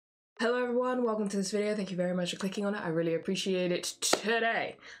Hello everyone, welcome to this video. Thank you very much for clicking on it. I really appreciate it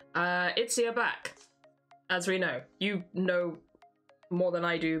today. ITZY are back. As we know, you know more than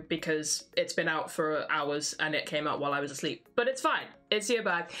I do because it's been out for hours and it came out while I was asleep. But it's fine. ITZY are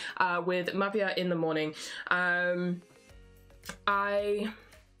back with Ma.pi.A in the morning. I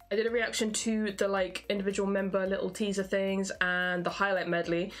did a reaction to the individual member little teaser things and the highlight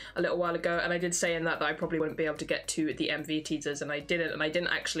medley a little while ago, and I did say in that I probably wouldn't be able to get to the MV teasers, and I didn't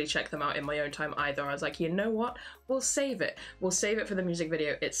actually check them out in my own time either. I was like, you know what, we'll save it for the music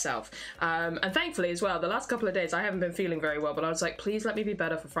video itself. And thankfully as well, the last couple of days I haven't been feeling very well, but I was like, please let me be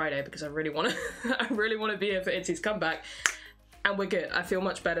better for Friday because I really want to I really want to be here for ITZY's comeback, and we're good. I feel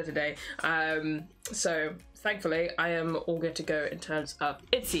much better today. So thankfully, I am all good to go in terms of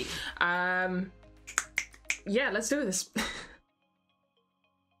ITZY. Yeah, let's do this.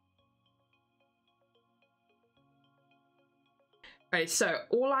 Right, so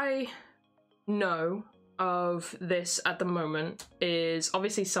all I know of this at the moment is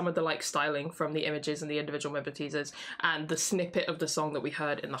obviously some of the styling from the images and the individual member teasers and the snippet of the song that we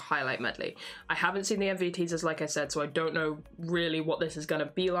heard in the highlight medley. I haven't seen the MV teasers, like I said, so I don't know really what this is gonna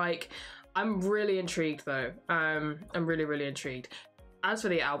be like. I'm really intrigued though. I'm really intrigued. As for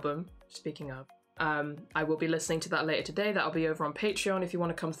the album, speaking of, I will be listening to that later today. That'll be over on Patreon if you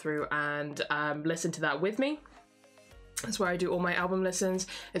want to come through and listen to that with me. That's where I do all my album listens.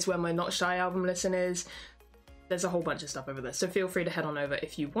 It's where my Not Shy album listen is. There's a whole bunch of stuff over there, so feel free to head on over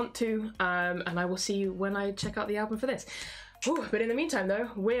if you want to, and I will see you when I check out the album for this. Ooh, but in the meantime though,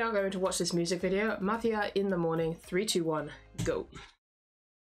 we are going to watch this music video, Ma.pi.A in the morning. 3, 2, 1, go.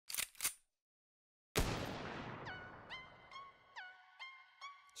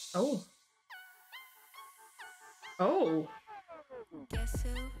 Oh. Oh. Guess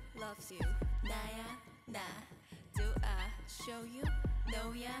who loves you? 나야 나. Do I show you?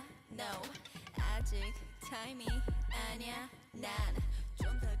 No, yeah, no. 아직 timey 아니야 난.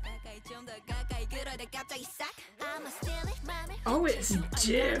 좀 더 가까이 그러다 갑자기 싹. I'ma steal it 맘을. Oh, it's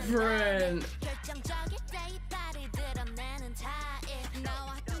different. 결정적일 때 이빨을 드러내는 타입.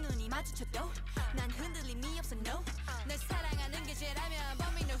 나와 두 눈이 마주쳐도 난 흔들림이 없어 no. 널 사랑하는 게 죄라면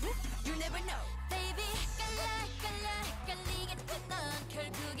but me know who you never know. Baby 깔리겠지 넌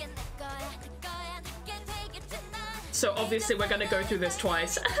결국엔 내 거야 내게 되겠지 넌. So obviously we're gonna go through this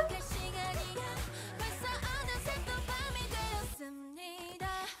twice.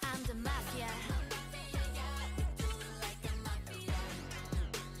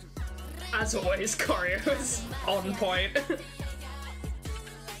 As always, choreo is on point.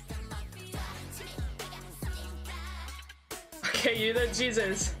 Okay, you then,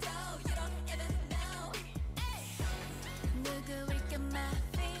 Jesus.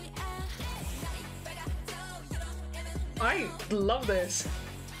 I love this.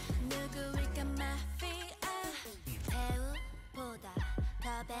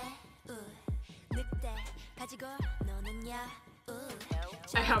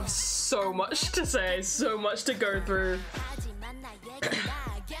 I have so much to say, so much to go through.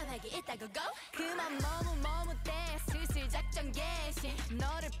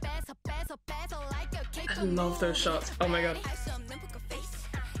 I love those shots. Oh my god.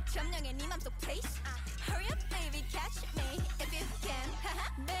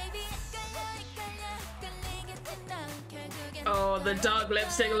 Oh, the dark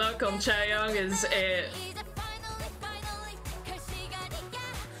lipstick look on Chaeyoung is it.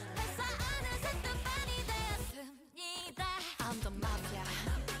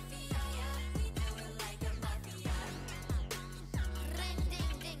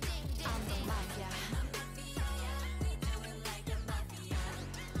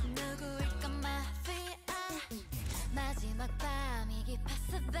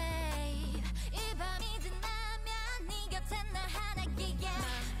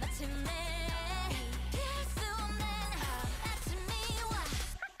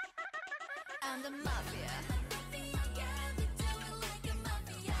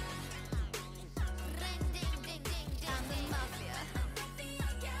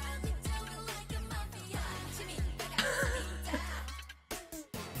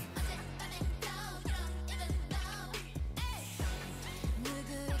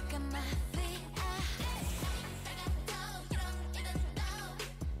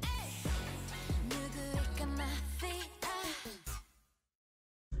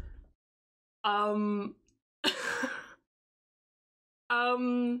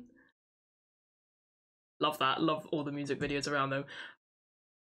 Love that. Love all the music videos around them.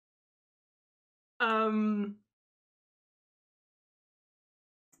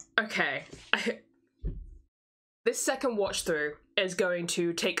 Okay. This second watch through, is going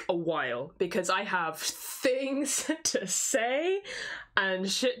to take a while because I have things to say and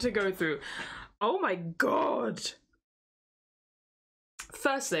shit to go through. Oh my god.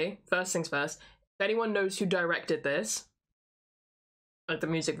 First things first, if anyone knows who directed this, the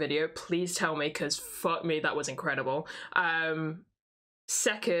music video, please tell me, because fuck me, that was incredible.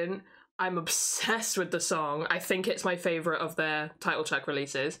 Second, I'm obsessed with the song. I think it's my favorite of their title track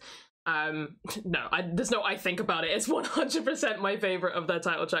releases. There's no I think about it. It's 100% my favorite of their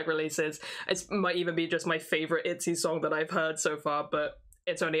title track releases. It might even be just my favorite ITZY song that I've heard so far, but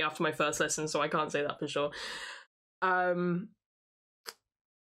it's only after my first listen, so I can't say that for sure.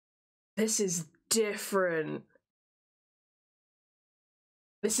 This is different.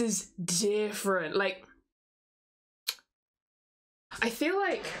 This is different. Like, I feel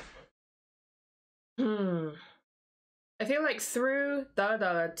like through Da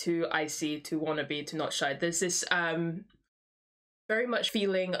Da to ITZY to Wannabe to Not Shy, there's this very much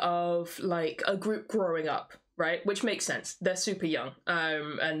feeling of like a group growing up, right? Which makes sense. They're super young.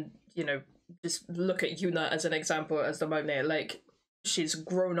 And you know, just look at Yuna as an example as the Magne. Like, she's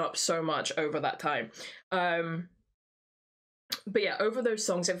grown up so much over that time. But yeah, over those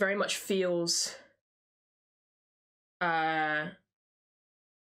songs, it very much feels like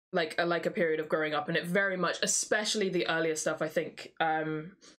a period of growing up, and it very much, especially the earlier stuff, I think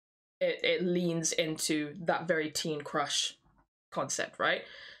it leans into that very teen crush concept, right?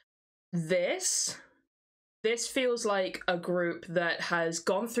 This feels like a group that has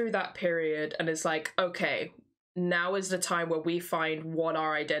gone through that period and is like, okay, now is the time where we find what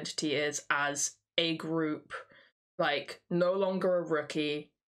our identity is as a group. Like, no longer a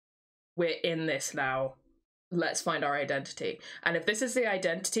rookie, we're in this now, let's find our identity. And if this is the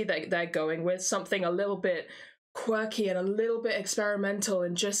identity that they're going with, something a little bit quirky and a little bit experimental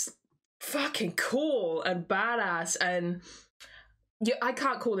and just fucking cool and badass, and yeah, I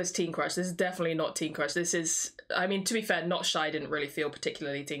can't call this teen crush. This is definitely not teen crush. This is, I mean, to be fair, Not Shy didn't really feel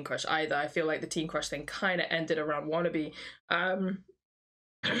particularly teen crush either. I feel like the teen crush thing kind of ended around Wannabe.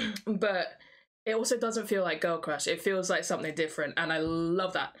 But it also doesn't feel like girl crush. It feels like something different, and I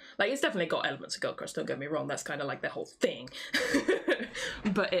love that. Like, it's definitely got elements of girl crush, don't get me wrong. That's kind of like their whole thing.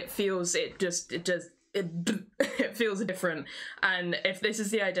 But it feels different. And if this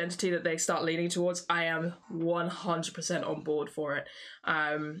is the identity that they start leaning towards, I am 100% on board for it.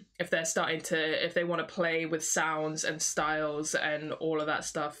 If they want to play with sounds and styles and all of that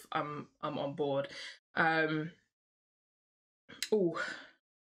stuff, I'm on board.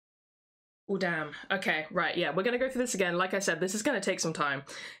 Oh damn. Okay, right, yeah, we're gonna go through this again. Like I said, this is gonna take some time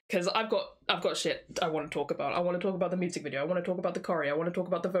because I've got shit I want to talk about. I want to talk about the music video. I want to talk about the choreo. I want to talk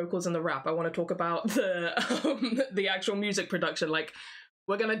about the vocals and the rap. I want to talk about the actual music production. Like,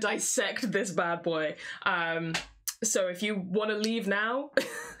 we're gonna dissect this bad boy. So if you want to leave now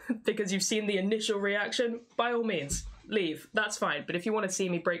because you've seen the initial reaction, by all means, leave. That's fine. But if you want to see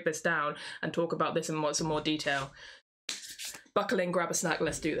me break this down and talk about this in some more detail, buckle in, grab a snack,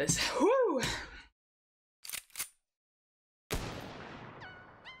 let's do this. Woo!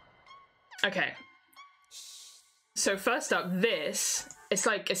 Okay. So first up, it's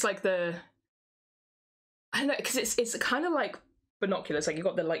like the, I don't know, because it's kind of like binoculars, like you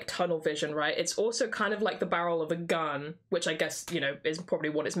got the like tunnel vision, right? It's also kind of like the barrel of a gun, which I guess, you know, is probably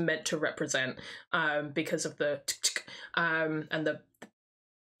what it's meant to represent, because of the and the,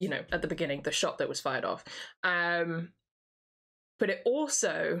 you know, at the beginning, the shot that was fired off. But it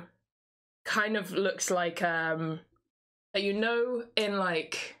also kind of looks like, you know, in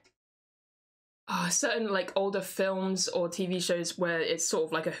like certain like older films or TV shows where it's sort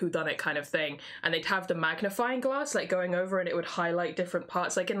of like a whodunit kind of thing, and they'd have the magnifying glass like going over and it would highlight different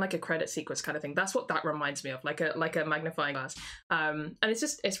parts, like in like a credit sequence kind of thing. That's what that reminds me of, like a magnifying glass. And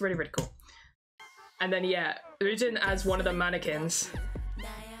it's really, really cool. And then yeah, Ryujin as one of the mannequins.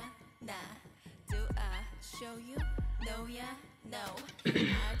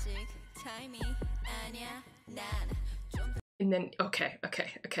 And then okay.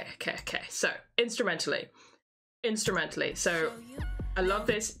 So instrumentally. So I love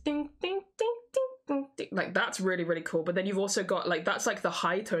this ding ding ding ding ding. Like, that's really, really cool. But then you've also got like, that's like the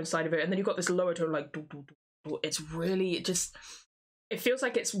high tone side of it, and then you've got this lower tone like it's really just, it feels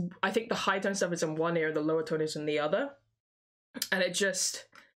like it's, I think the high tone stuff is in one ear, the lower tone is in the other, and it just,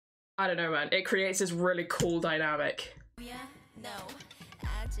 I don't know, man, it creates this really cool dynamic.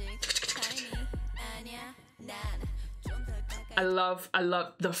 I love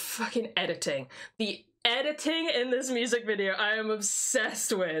the fucking editing. The editing in this music video, I am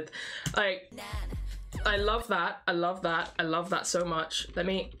obsessed with. Like, I love that. I love that so much.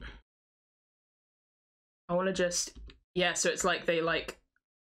 I want to just yeah, so it's like they like,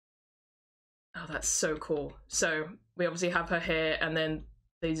 oh, that's so cool. So we obviously have her here, and then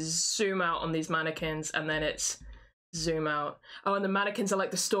they zoom out on these mannequins, and then it's zoom out. Oh, and the mannequins are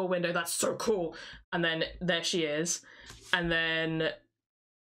like the store window. That's so cool. And then there she is. And then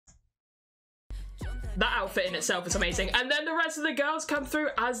that outfit in itself is amazing. And then the rest of the girls come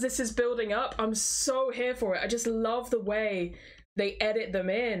through as this is building up. I'm so here for it. I just love the way they edit them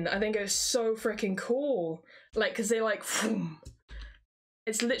in. I think it's so freaking cool. Like, because they like, phoom.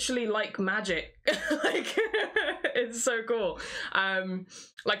 It's literally like magic. Like, it's so cool.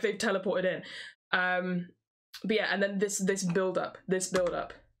 Like they've teleported in. But yeah, and then this build up. Let's go,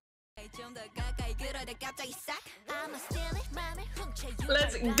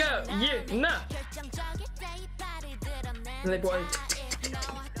 you know. And they brought in.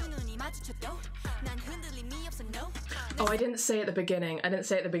 Oh, I didn't say at the beginning.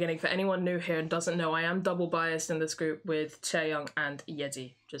 For anyone new here and doesn't know, I am double biased in this group with Chaeyoung and Yeovil.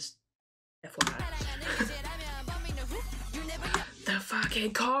 Just FYI. The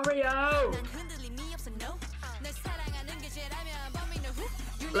fucking choreo!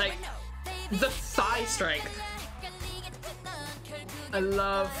 Like, the thigh strength. I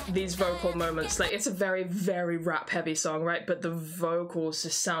love these vocal moments. Like, it's a very, very rap heavy song, right? But the vocals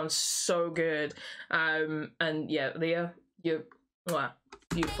just sound so good. And yeah, Leah, you're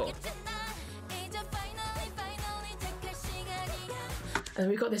beautiful. And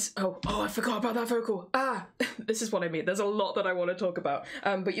we got this, oh, I forgot about that vocal. This is what I mean. There's a lot that I want to talk about.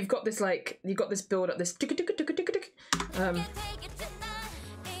 But you've got this, like, you've got this build up, this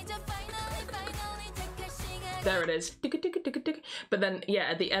there it is. But then, yeah,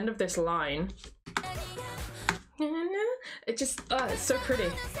 at the end of this line, it just, it's so pretty.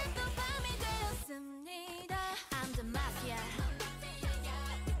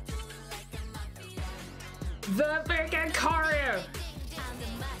 The freaking choreo!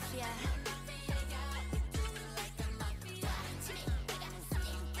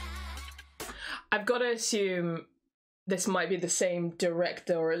 I've got to assume this might be the same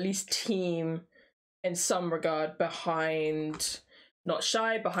director or at least team in some regard behind Not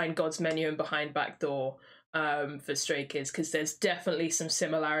Shy, behind God's Menu, and behind Backdoor for Stray Kids, because there's definitely some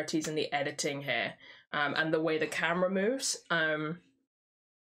similarities in the editing here and the way the camera moves. I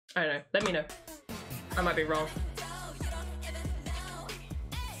don't know, let me know. I might be wrong.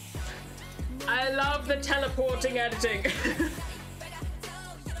 I love the teleporting editing.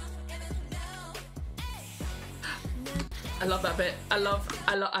 I love that bit. I love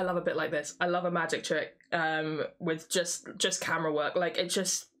a bit like this. I love a magic trick with just camera work. Like, it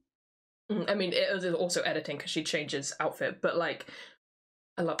just, I mean, it is also editing because she changes outfit, but like,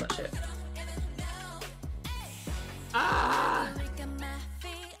 I love that shit. Ah!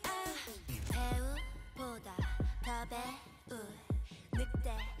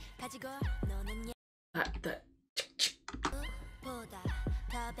 That.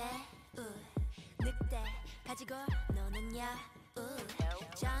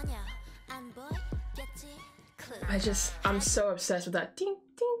 I'm so obsessed with that ding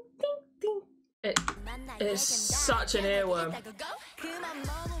ding ding ding. It is such an earworm.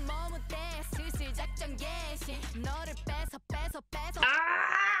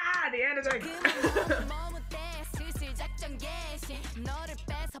 The editing.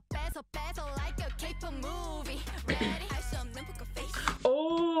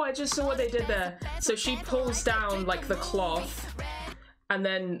 Oh, I just saw what they did there. So she pulls down like the cloth and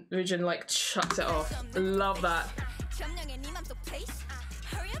then Ryujin like chucks it off. Love that.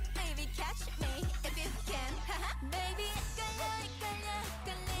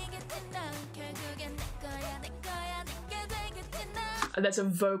 And there's a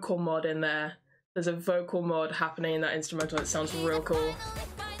vocal mod in there. There's a vocal mod happening in that instrumental. It sounds real cool.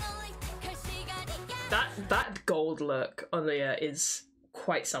 That gold look on Leah is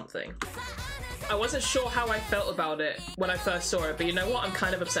quite something. I wasn't sure how I felt about it when I first saw it, but you know what? I'm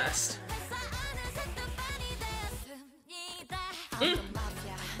kind of obsessed.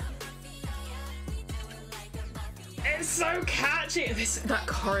 It's so catchy. That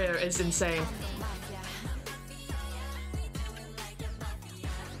choreo is insane.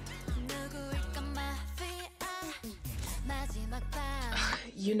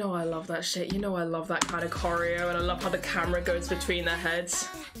 You know I love that shit. You know I love that kind of choreo, and I love how the camera goes between their heads.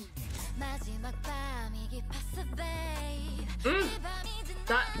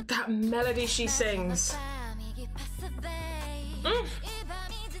 That melody she sings.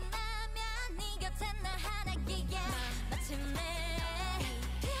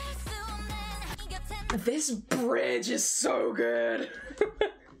 This bridge is so good.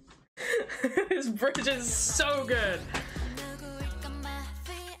 This bridge is so good.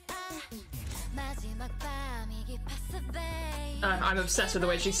 I'm obsessed with the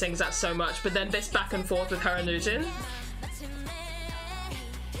way she sings that so much, but then this back and forth with her and Nugent,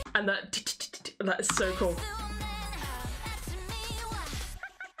 and that is so cool.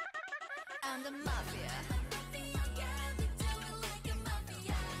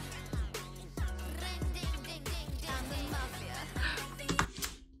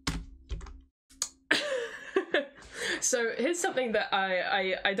 So here's something that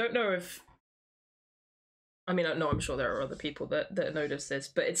I don't know if, I mean, no, I'm sure there are other people that notice this,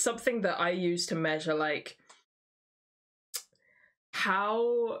 but it's something that I use to measure like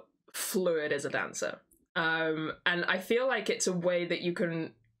how fluid is a dancer. And I feel like it's a way that you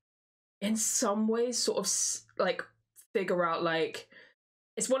can, in some ways, sort of like figure out like,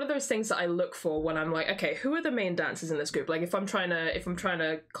 it's one of those things that I look for when I'm like, okay, who are the main dancers in this group? Like if I'm trying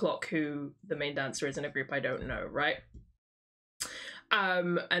to clock who the main dancer is in a group I don't know, right?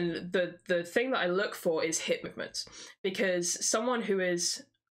 And the thing that I look for is hip movements, because someone who is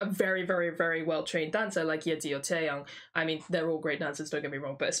a very, very, very well-trained dancer like ITZY or Taeyang, I mean, they're all great dancers, don't get me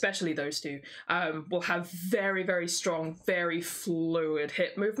wrong, but especially those two, will have very, very strong, very fluid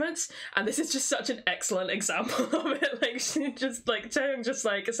hip movements. And this is just such an excellent example of it. Like, she just, like, Taeyang just,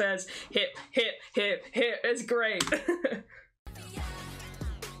 like, says, hip, hip, hip, hip. It's great.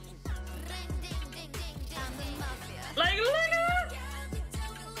 Like, look at that!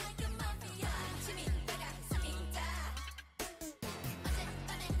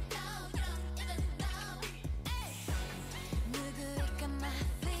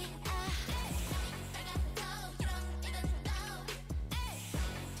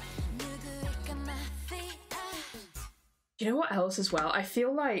 You know what else as well? I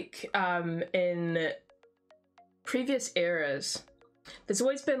feel like in previous eras, there's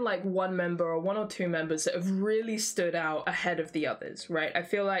always been like one member or one or two members that have really stood out ahead of the others, right? I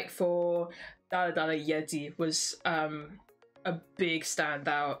feel like for Dada Dada Yeovil was a big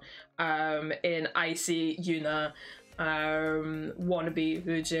standout. In ITZY, Yuna, Wannabe,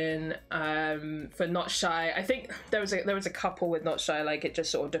 Woojin, for Not Shy. I think there was a couple with Not Shy, like it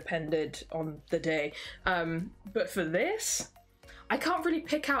just sort of depended on the day. But for this, I can't really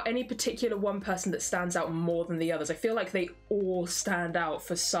pick out any particular one person that stands out more than the others. I feel like they all stand out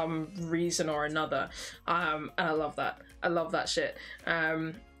for some reason or another. And I love that. I love that shit.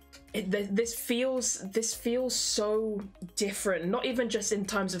 This feels so different, not even just in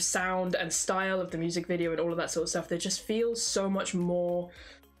terms of sound and style of the music video and all of that sort of stuff. They just feels so much more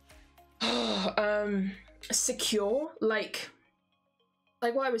secure, like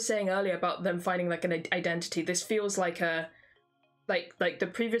what I was saying earlier about them finding like an identity. This feels like a like the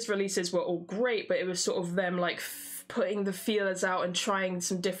previous releases were all great, but it was sort of them like putting the feelers out and trying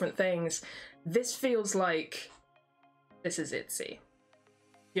some different things. This feels like this is ITZY.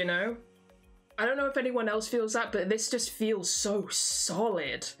 You know? I don't know if anyone else feels that, but this just feels so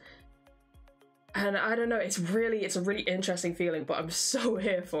solid. And I don't know, it's a really interesting feeling, but I'm so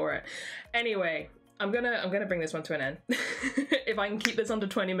here for it. Anyway, I'm gonna bring this one to an end. If I can keep this under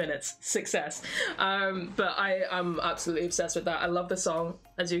 20 minutes, success. But I'm absolutely obsessed with that. I love the song.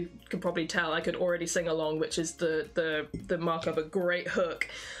 As you can probably tell, I could already sing along, which is the mark of a great hook.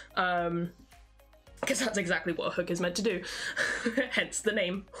 Because that's exactly what a hook is meant to do. Hence the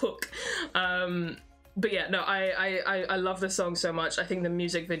name, hook. But yeah, no, I love this song so much. I think the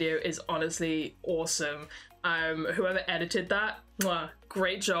music video is honestly awesome. Whoever edited that, mwah,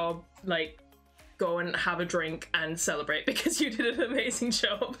 great job. Like, go and have a drink and celebrate because you did an amazing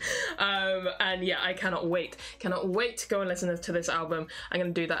job. And yeah, I cannot wait to go and listen to this album. I'm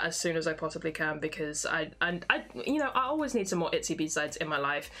gonna do that as soon as I possibly can, because I you know, I always need some more ITZY B-sides in my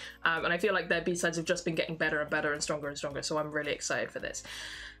life, and I feel like their B-sides have just been getting better and better and stronger, so I'm really excited for this.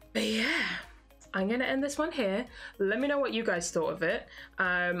 But yeah, I'm gonna end this one here. Let me know what you guys thought of it.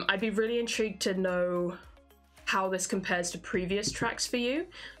 I'd be really intrigued to know how this compares to previous tracks for you.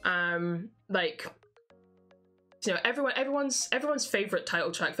 Like, you know, everyone's favorite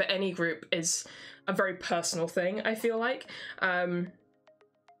title track for any group is a very personal thing, I feel like. And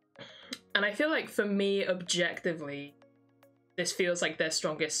I feel like for me, objectively, this feels like their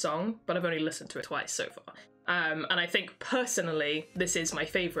strongest song, but I've only listened to it twice so far. And I think personally, this is my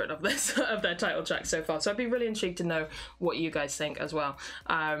favorite of their title track so far. So I'd be really intrigued to know what you guys think as well.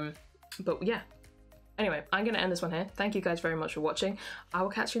 But yeah. Anyway, I'm going to end this one here. Thank you guys very much for watching. I will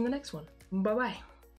catch you in the next one. Bye-bye.